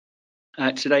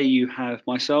Today you have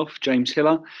myself, James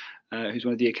Hiller, who's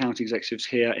one of the account executives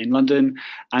here in London,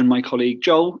 and my colleague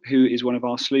Joel, who is one of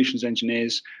our solutions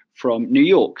engineers from New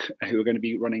York, who are going to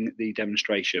be running the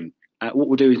demonstration. What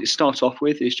we'll do is start off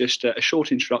with is just a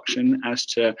short introduction as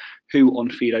to who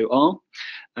Onfido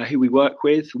are, who we work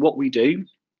with, what we do,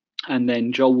 and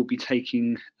then Joel will be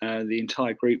taking the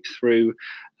entire group through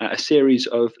a series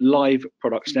of live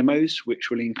product demos, which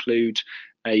will include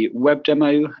a web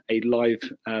demo, a live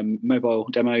mobile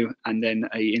demo, and then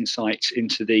a insight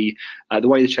into the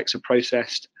way the checks are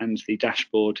processed and the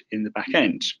dashboard in the back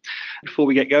end. Before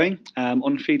we get going,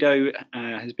 Onfido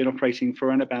has been operating for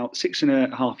around about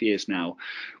 6.5 years now.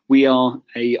 We are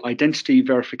a identity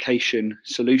verification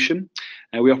solution.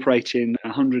 We operate in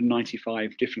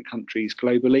 195 different countries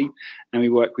globally, and we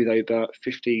work with over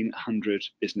 1,500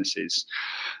 businesses.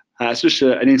 So just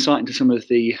an insight into some of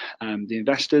the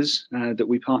investors that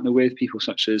we partner with, people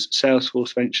such as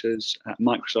Salesforce Ventures,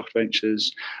 Microsoft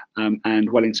Ventures,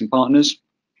 and Wellington Partners,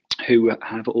 who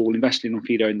have all invested in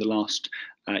Onfido in the last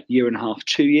year and a half,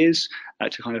 2 years,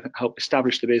 to kind of help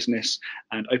establish the business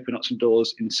and open up some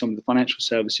doors in some of the financial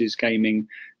services, gaming,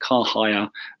 car hire,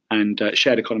 and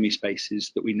shared economy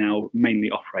spaces that we now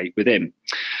mainly operate within.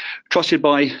 Trusted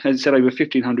by, as I said, over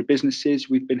 1,500 businesses.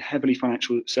 We've been heavily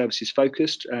financial services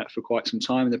focused for quite some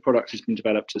time, and the product has been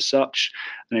developed as such.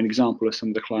 And an example of some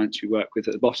of the clients we work with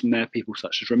at the bottom there, people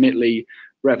such as Remitly,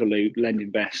 Revolut,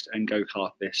 LendInvest, and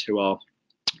GoCartList, who are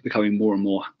becoming more and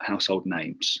more household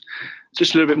names.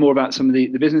 Just a little bit more about some of the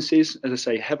businesses. As I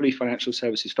say, heavily financial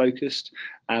services focused.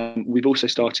 We've also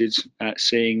started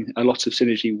seeing a lot of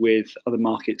synergy with other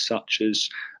markets such as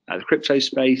the crypto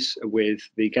space, with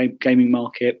the gaming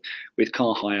market, with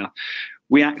car hire.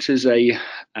 We act as a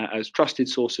trusted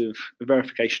source of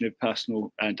verification of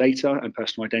personal data and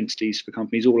personal identities for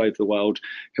companies all over the world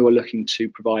who are looking to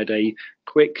provide a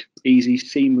quick, easy,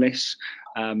 seamless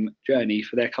journey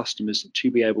for their customers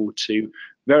to be able to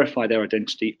verify their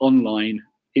identity online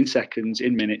in seconds,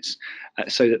 in minutes,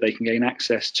 so that they can gain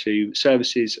access to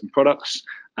services and products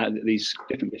that these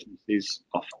different businesses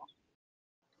offer.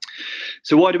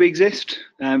 So why do we exist?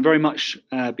 Very much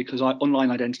because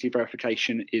online identity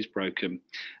verification is broken.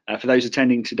 For those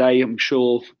attending today, I'm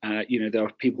sure there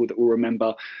are people that will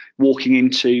remember walking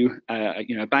into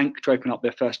a bank to open up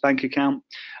their first bank account,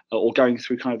 or going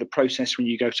through kind of the process when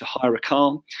you go to hire a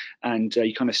car, and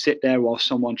you kind of sit there while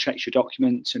someone checks your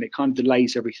documents, and it kind of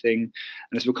delays everything, and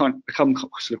it's become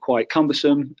sort of quite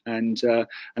cumbersome and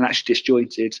actually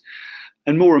disjointed.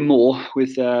 And more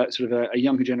with sort of a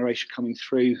younger generation coming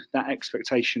through, that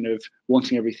expectation of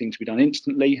wanting everything to be done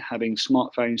instantly, having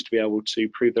smartphones to be able to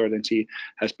prove their identity,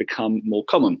 has become more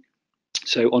common.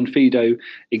 So Onfido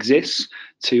exists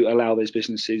to allow those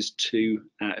businesses to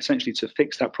essentially to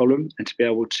fix that problem and to be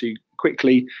able to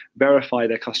quickly verify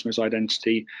their customer's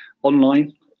identity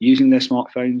online, using their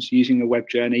smartphones, using a web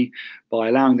journey, by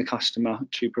allowing the customer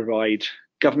to provide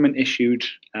government-issued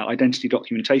identity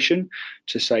documentation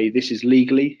to say this is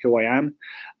legally who I am,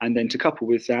 and then to couple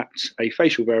with that a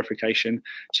facial verification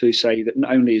to say that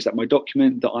not only is that my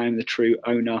document, that I am the true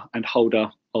owner and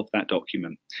holder of that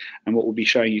document. And what we'll be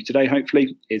showing you today,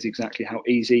 hopefully, is exactly how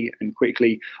easy and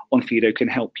quickly Onfido can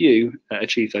help you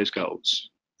achieve those goals.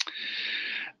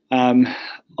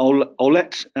 I'll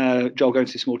let Joel go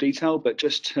into this more detail, but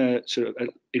just to sort of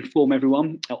inform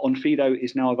everyone, Onfido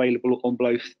is now available on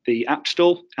both the App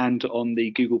Store and on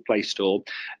the Google Play Store,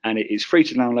 and it is free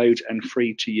to download and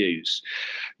free to use.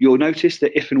 You'll notice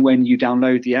that if and when you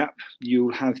download the app,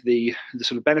 you'll have the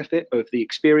sort of benefit of the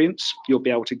experience. You'll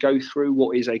be able to go through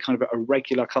what is a kind of a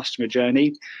regular customer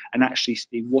journey and actually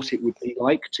see what it would be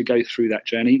like to go through that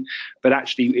journey, but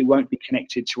actually it won't be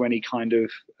connected to any kind of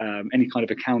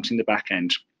account in the back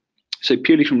end. So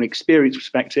purely from an experience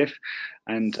perspective,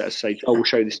 and as I say, Joel will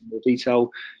show this in more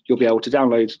detail, you'll be able to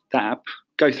download that app,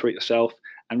 go through it yourself,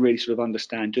 and really sort of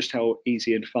understand just how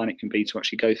easy and fun it can be to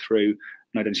actually go through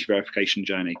an identity verification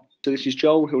journey. So this is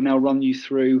Joel, who will now run you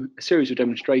through a series of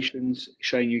demonstrations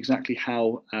showing you exactly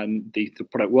how the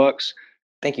product works.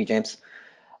 Thank you, James.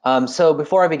 So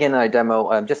before I begin our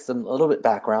demo, just a little bit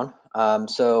background.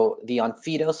 So the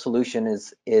Onfido solution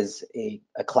is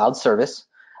a cloud service.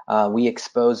 We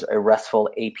expose a RESTful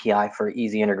API for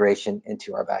easy integration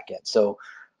into our backend. So,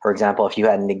 for example, if you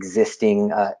had an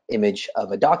existing image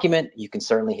of a document, you can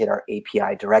certainly hit our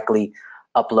API directly,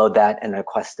 upload that, and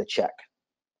request a check.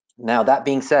 Now, that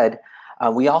being said,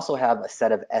 we also have a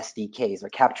set of SDKs or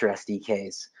capture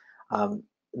SDKs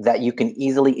that you can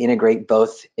easily integrate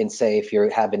both in, say, if you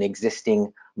have an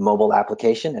existing mobile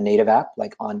application, a native app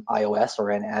like on iOS or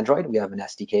an Android, we have an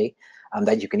SDK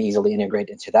that you can easily integrate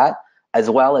into that. as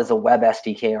well as a web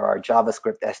SDK or our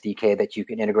JavaScript SDK that you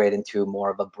can integrate into more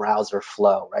of a browser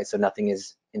flow, right? So nothing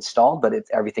is installed, but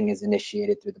everything is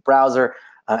initiated through the browser,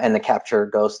 and the capture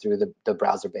goes through the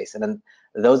browser base. And then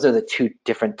those are the two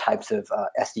different types of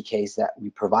SDKs that we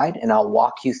provide, and I'll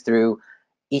walk you through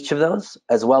each of those,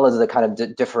 as well as the kind of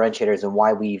differentiators and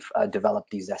why we've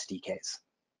developed these SDKs.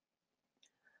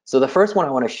 So the first one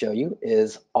I want to show you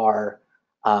is our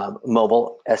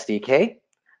mobile SDK,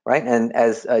 right? And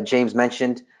as James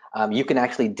mentioned, you can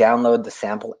actually download the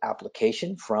sample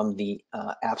application from the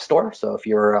App Store. So if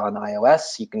you're on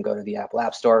iOS, you can go to the Apple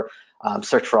App Store,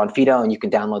 search for Onfido, and you can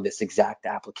download this exact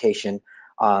application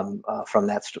from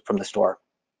the store.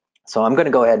 So I'm going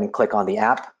to go ahead and click on the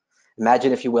app.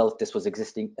 Imagine, if you will, if this was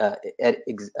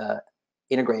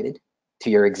integrated to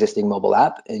your existing mobile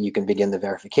app, and you can begin the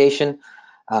verification.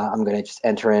 I'm going to just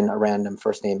enter in a random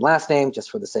first name, last name,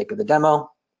 just for the sake of the demo.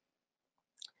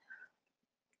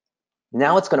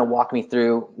 Now it's going to walk me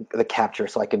through the capture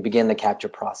so I can begin the capture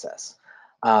process.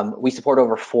 We support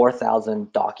over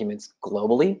 4,000 documents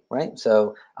globally, right?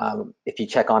 So if you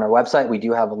check on our website, we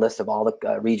do have a list of all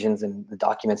the regions and the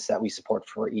documents that we support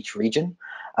for each region.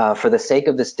 For the sake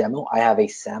of this demo, I have a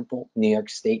sample New York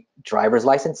State driver's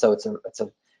license. So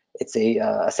it's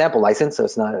a sample license, so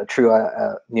it's not a true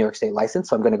New York State license.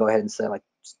 So I'm going to go ahead and select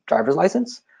driver's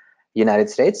license, United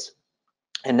States.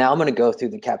 And now I'm going to go through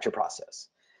the capture process.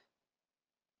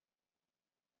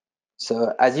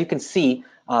 So as you can see,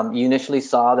 you initially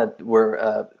saw that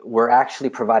we're actually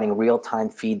providing real-time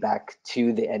feedback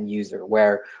to the end user,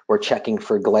 where we're checking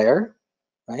for glare,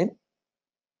 right?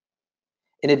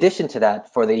 In addition to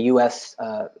that, for the US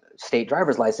state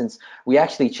driver's license, we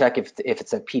actually check if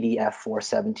it's a PDF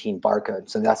 417 barcode.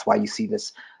 So that's why you see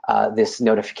this this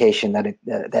notification that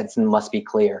that must be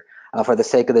clear. For the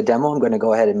sake of the demo, I'm going to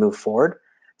go ahead and move forward.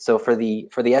 So for the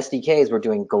SDKs, we're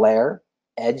doing glare,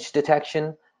 edge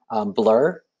detection,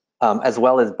 blur, as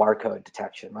well as barcode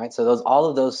detection, right? So all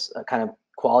of those kind of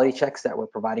quality checks that we're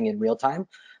providing in real time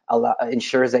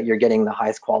ensures that you're getting the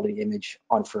highest quality image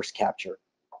on first capture.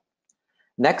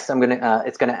 Next,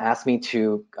 it's gonna ask me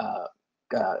to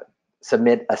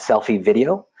submit a selfie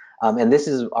video, and this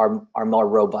is our more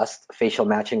robust facial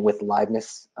matching with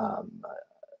liveness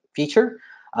feature.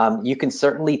 You can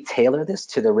certainly tailor this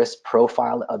to the risk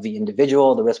profile of the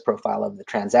individual, the risk profile of the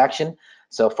transaction.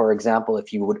 So for example,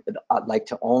 if you would like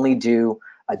to only do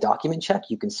a document check,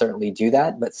 you can certainly do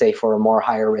that. But say for a more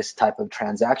higher risk type of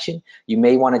transaction, you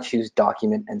may want to choose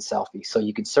document and selfie. So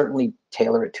you can certainly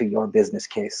tailor it to your business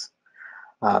case.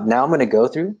 Now I'm going to go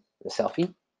through the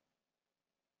selfie.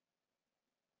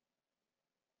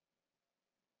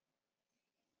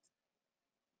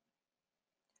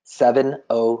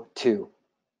 $702.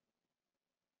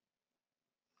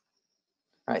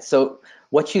 All right, so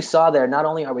what you saw there, not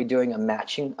only are we doing a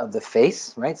matching of the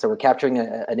face, right? So we're capturing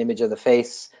an image of the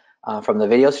face from the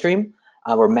video stream.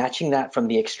 We're matching that from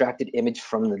the extracted image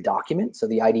from the document, so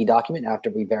the ID document, after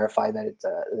we verify that it's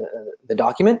the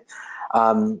document.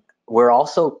 We're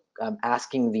also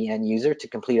asking the end user to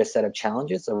complete a set of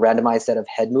challenges, a randomized set of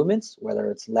head movements,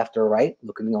 whether it's left or right,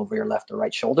 looking over your left or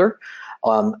right shoulder,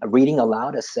 reading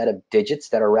aloud a set of digits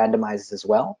that are randomized as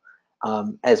well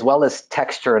as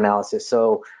texture analysis.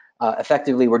 So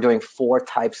effectively, we have 4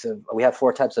 types of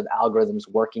algorithms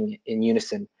working in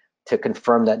unison to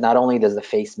confirm that not only does the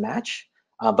face match,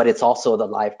 but it's also the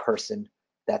live person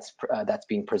that's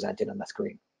being presented on the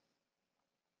screen.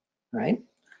 All right.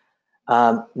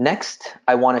 Next,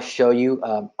 I want to show you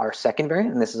our second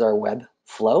variant, and this is our web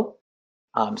flow.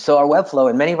 So our web flow,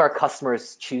 and many of our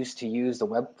customers choose to use the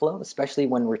web flow, especially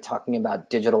when we're talking about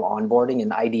digital onboarding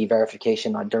and ID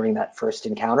verification during that first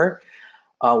encounter,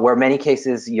 where many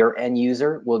cases your end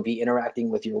user will be interacting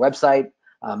with your website,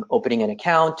 opening an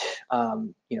account.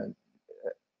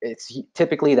 It's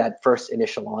typically that first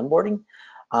initial onboarding.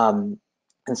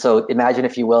 And so imagine,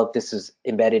 if you will, if this is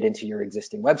embedded into your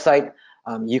existing website,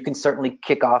 you can certainly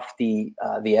kick off the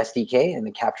SDK and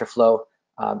the capture flow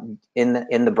in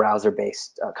the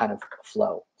browser-based kind of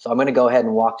flow. So I'm going to go ahead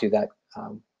and walk through that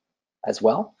as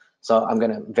well. So I'm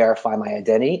going to verify my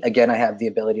identity. Again, I have the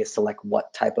ability to select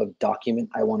what type of document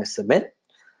I want to submit.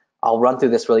 I'll run through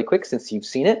this really quick since you've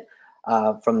seen it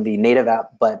from the native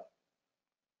app, but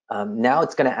now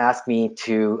it's going to ask me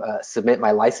to submit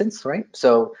my license, right?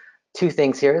 So 2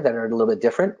 things here that are a little bit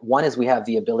different. One is we have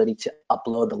the ability to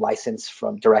upload the license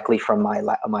directly from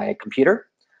my computer.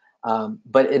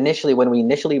 But initially, when we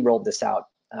rolled this out,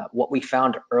 what we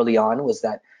found early on was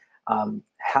that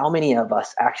how many of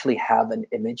us actually have an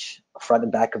image front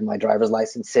and back of my driver's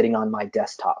license sitting on my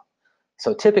desktop.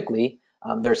 So typically,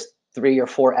 there's 3 or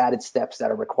 4 added steps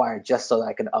that are required just so that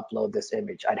I can upload this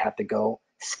image. I'd have to go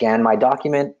scan my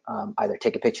document, either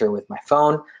take a picture with my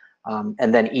phone,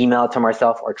 and then email it to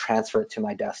myself or transfer it to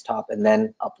my desktop and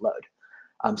then upload.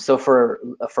 So for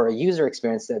a user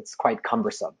experience, that's quite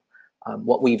cumbersome.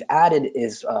 What we've added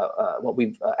is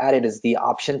the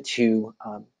option to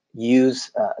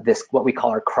use this, what we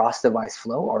call our cross-device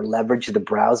flow, or leverage the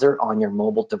browser on your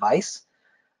mobile device.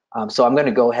 So I'm going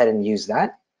to go ahead and use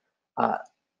that.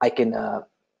 I can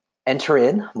enter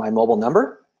in my mobile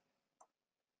number.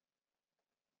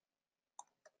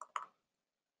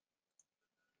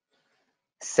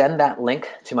 Send that link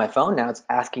to my phone. Now it's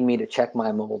asking me to check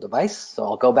my mobile device. So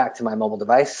I'll go back to my mobile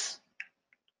device,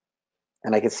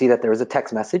 and I can see that there is a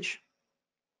text message,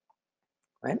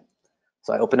 right?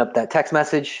 So I open up that text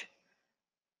message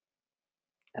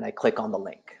and I click on the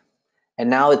link. And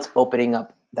now it's opening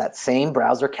up that same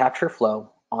browser capture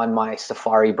flow on my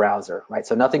Safari browser, right?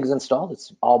 So nothing's installed,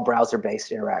 it's all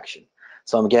browser-based interaction.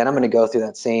 So again, I'm gonna go through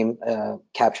that same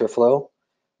capture flow,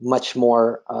 much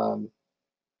more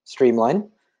streamlined.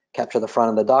 Capture the front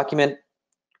of the document,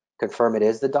 confirm it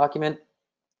is the document.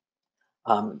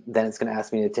 Then it's gonna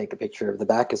ask me to take a picture of the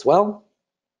back as well.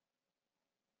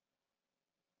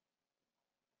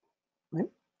 Right.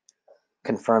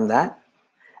 Confirm that.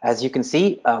 As you can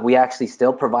see, we actually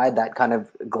still provide that kind of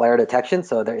glare detection.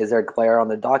 So there is glare on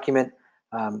the document.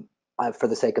 For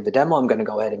the sake of the demo, I'm going to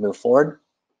go ahead and move forward.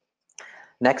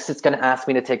 Next, it's going to ask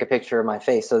me to take a picture of my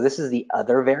face. So this is the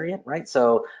other variant, right?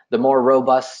 So the more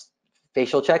robust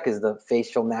facial check is the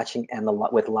facial matching and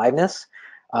with liveness.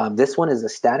 This one is a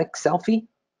static selfie,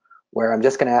 where I'm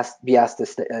just going to be asked to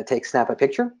snap a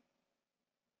picture.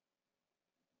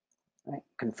 Right,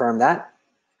 confirm that.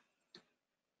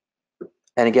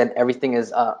 And again, everything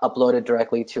is uploaded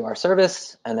directly to our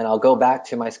service. And then I'll go back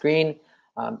to my screen.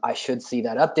 I should see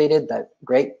that updated. That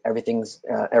great, everything's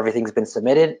been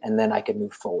submitted, and then I can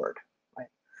move forward.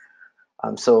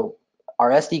 Right? So our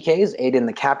SDKs aid in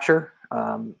the capture,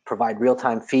 provide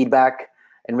real-time feedback,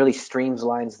 and really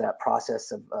streamlines that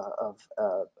process of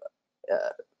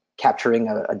capturing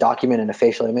a document and a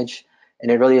facial image.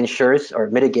 And it really ensures or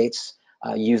mitigates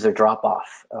user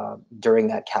drop-off during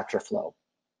that capture flow.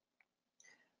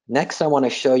 Next, I want to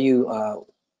show you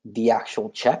the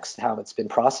actual checks, how it's been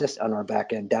processed on our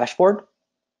backend dashboard.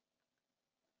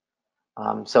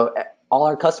 So all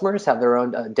our customers have their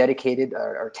own dedicated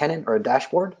or tenant or a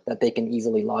dashboard that they can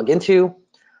easily log into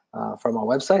from our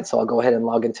website. So I'll go ahead and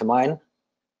log into mine.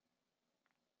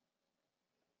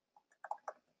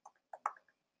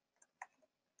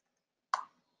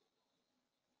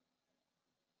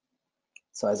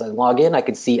 So as I log in, I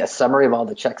can see a summary of all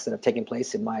the checks that have taken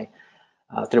place in my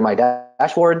through my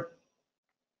dashboard.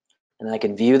 And I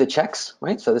can view the checks,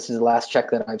 right? So this is the last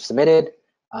check that I've submitted.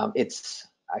 It's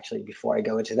actually, before I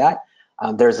go into that,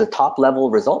 there's a top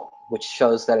level result, which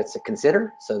shows that it's a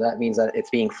consider. So that means that it's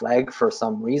being flagged for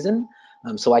some reason.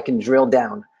 So I can drill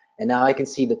down, and now I can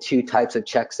see the 2 types of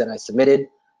checks that I submitted.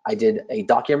 I did a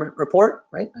document report,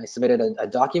 right? I submitted a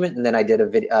document, and then I did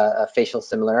a facial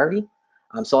similarity.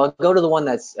 So I'll go to the one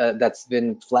that's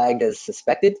been flagged as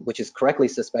suspected, which is correctly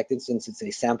suspected since it's a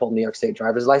sample New York State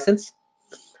driver's license.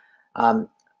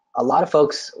 A lot of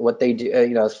folks, what they do,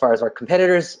 as far as our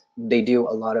competitors, they do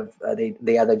a lot of,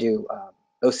 they either do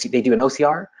they do an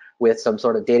OCR with some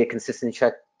sort of data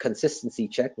consistency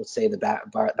check, let's say the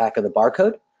back of the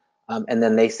barcode, and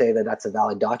then they say that that's a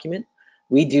valid document.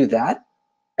 We do that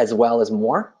as well as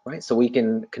more, right? So we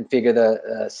can configure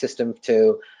the system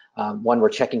to, one, we're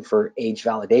checking for age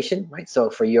validation, right? So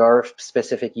for your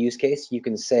specific use case, you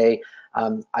can say,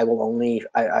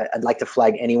 I'd like to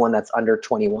flag anyone that's under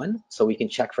 21, so we can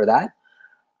check for that.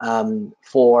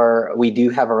 We do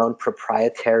have our own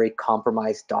proprietary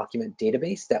compromised document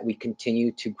database that we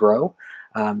continue to grow.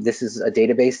 This is a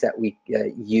database that we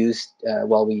use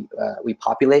we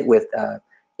populate with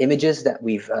images that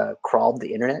we've crawled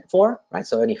the internet for, right?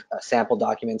 So any sample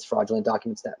documents, fraudulent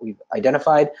documents that we've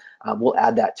identified, we'll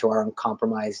add that to our own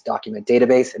compromised document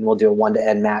database, and we'll do a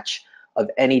one-to-end match of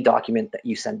any document that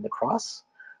you send across.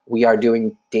 We are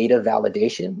doing data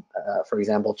validation. For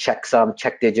example, check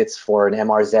digits for an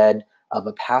MRZ of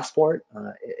a passport.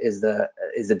 Can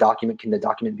the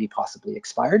document be possibly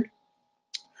expired?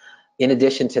 In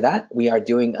addition to that, we are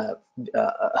doing a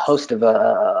host of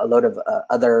a load of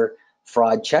other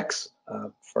fraud checks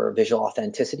for visual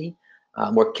authenticity.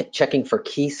 We're checking for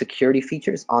key security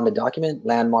features on the document,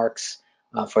 landmarks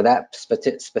for that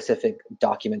specific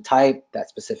document type, that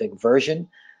specific version.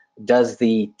 Does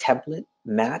the template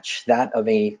match that of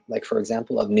for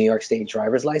example, of New York State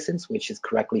driver's license, which is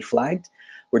correctly flagged?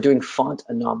 we're doing font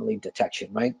anomaly detection,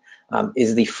 right?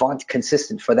 Is the font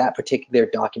consistent for that particular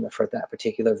document, for that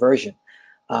particular version?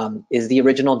 Is the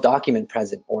original document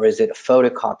present, or is it a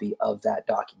photocopy of that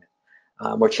document?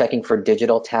 We're checking for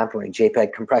digital tampering,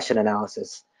 JPEG compression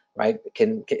analysis, right?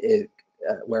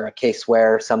 Where a case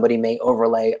where somebody may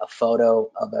overlay a photo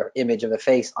of an image of a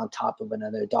face on top of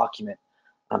another document.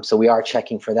 So we are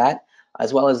checking for that,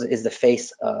 as well as is the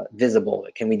face visible?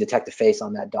 Can we detect a face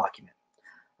on that document?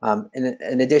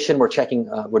 In addition, we're checking,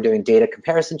 we're doing data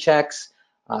comparison checks,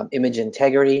 image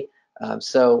integrity.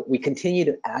 So we continue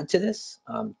to add to this,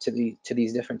 to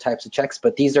these different types of checks,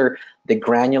 but these are the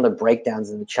granular breakdowns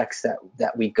and the checks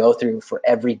that we go through for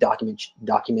every document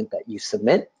that you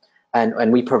submit.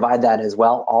 And we provide that as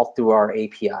well, all through our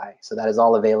API. So that is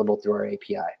all available through our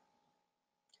API.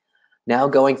 Now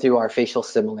going through our facial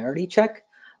similarity check,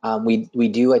 we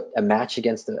do a match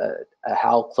against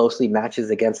how closely matches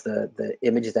against the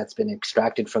image that's been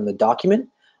extracted from the document.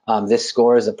 This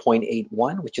score is a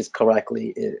 0.81, which is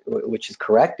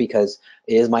correct because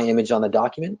it is my image on the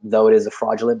document, though it is a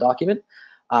fraudulent document.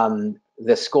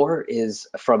 The score is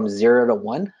from 0 to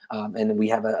 1, and we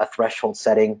have a threshold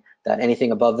setting that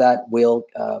anything above that will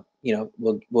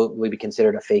be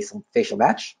considered a facial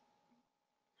match.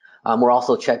 We're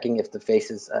also checking if the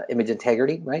face is image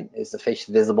integrity, right? Is the face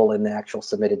visible in the actual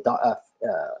submitted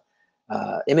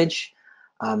image?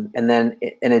 And then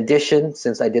in addition,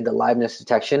 since I did the liveness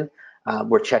detection,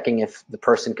 we're checking if the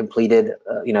person completed,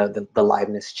 the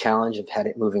liveness challenge of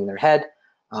moving their head,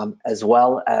 as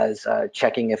well as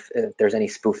checking if there's any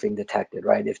spoofing detected,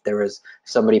 right? If there was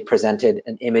somebody presented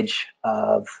an image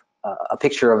of a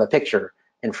picture of a picture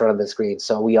in front of the screen.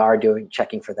 So we are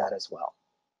checking for that as well.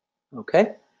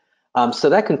 Okay. So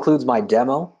that concludes my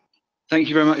demo. Thank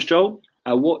you very much, Joel.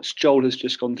 What Joel has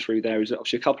just gone through there is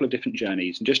obviously a couple of different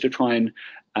journeys, and just to try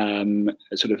and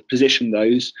sort of position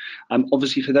those.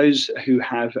 Obviously, for those who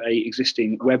have a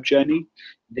existing web journey,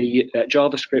 the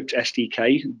JavaScript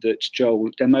SDK that Joel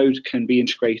demoed can be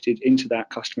integrated into that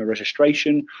customer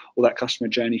registration or that customer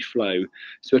journey flow.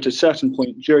 So at a certain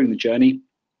point during the journey,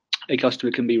 a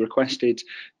customer can be requested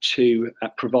to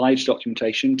provide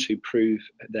documentation to prove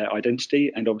their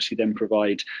identity, and obviously then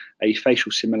provide a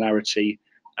facial similarity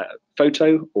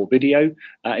photo or video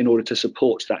in order to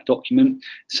support that document.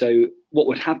 So what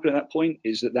would happen at that point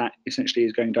is that essentially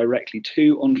is going directly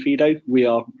to Onfido. We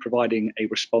are providing a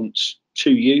response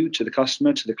to you, to the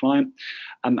customer, to the client,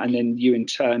 and then you in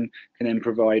turn can then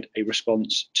provide a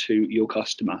response to your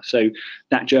customer. So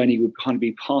that journey would kind of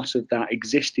be part of that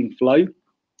existing flow.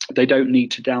 They don't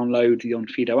need to download the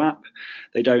Onfido app.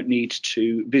 They don't need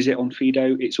to visit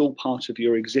Onfido. It's all part of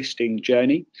your existing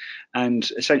journey. And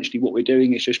essentially what we're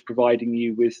doing is just providing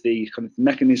you with the kind of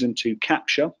mechanism to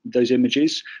capture those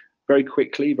images very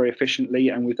quickly, very efficiently,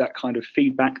 and with that kind of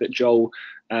feedback that Joel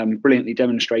brilliantly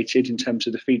demonstrated in terms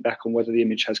of the feedback on whether the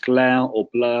image has glare or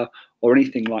blur or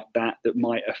anything like that that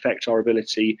might affect our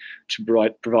ability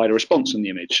to provide a response on the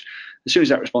image. As soon as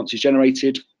that response is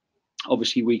generated,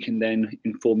 obviously we can then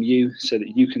inform you so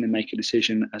that you can then make a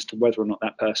decision as to whether or not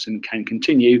that person can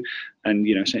continue and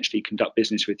essentially conduct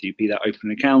business with you, be that open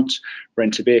an account,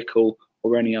 rent a vehicle,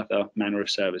 or any other manner of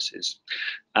services.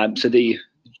 So the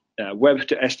web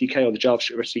to SDK or the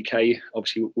JavaScript SDK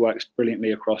obviously works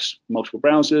brilliantly across multiple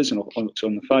browsers and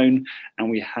on the phone,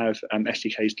 and we have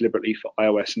SDKs deliberately for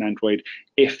iOS and Android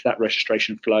if that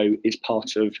registration flow is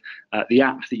part of the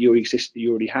app that you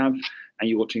already have, and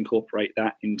you want to incorporate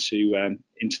that into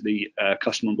the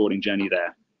customer onboarding journey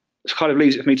there. It kind of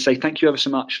leaves it for me to say thank you ever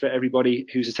so much for everybody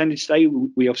who's attended today.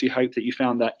 We obviously hope that you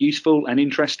found that useful and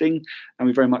interesting, and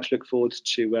we very much look forward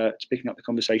to picking up the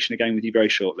conversation again with you very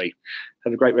shortly.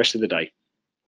 Have a great rest of the day.